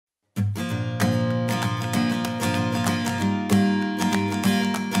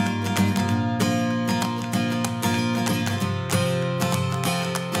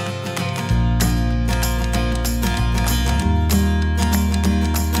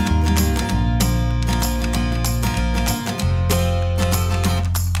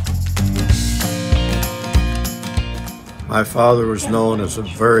My father was known as a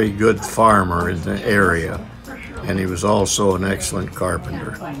very good farmer in the area, and he was also an excellent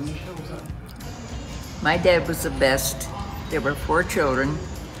carpenter. My dad was the best. There were 4 children,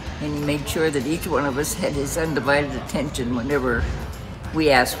 and he made sure that each one of us had his undivided attention whenever we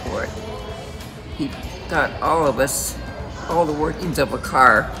asked for it. He taught all of us all the workings of a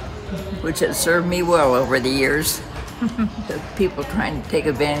car, which has served me well over the years. The people trying to take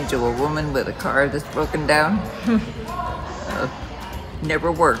advantage of a woman with a car that's broken down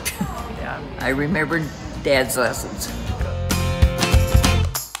never worked. Yeah. I remembered Dad's lessons.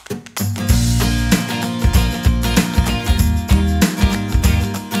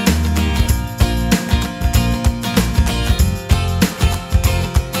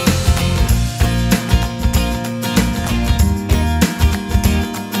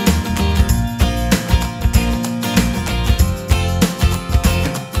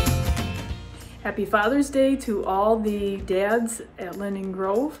 Happy Father's Day to all the dads at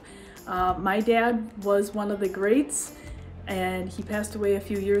LindenGrove. My dad was one of the greats, and he passed away a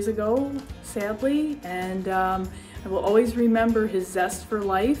few years ago, sadly, and I will always remember his zest for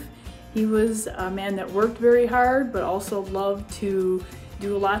life. He was a man that worked very hard, but also loved to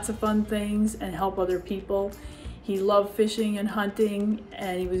do lots of fun things and help other people. He loved fishing and hunting,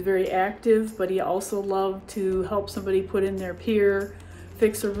 and he was very active, but he also loved to help somebody put in their pier,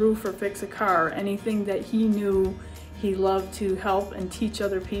 fix a roof, or fix a car. Anything that he knew, he loved to help and teach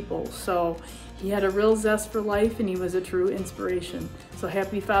other people. So he had a real zest for life, and he was a true inspiration. So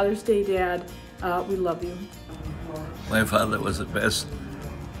happy Father's Day, Dad. We love you. My father was the best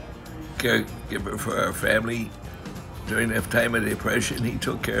caregiver for our family. During that time of depression, he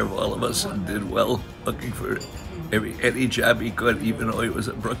took care of all of us and did well, looking for any job he could. Even though he was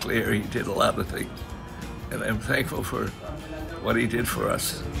a bricklayer, he did a lot of things. And I'm thankful for what he did for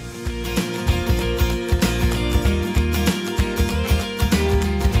us.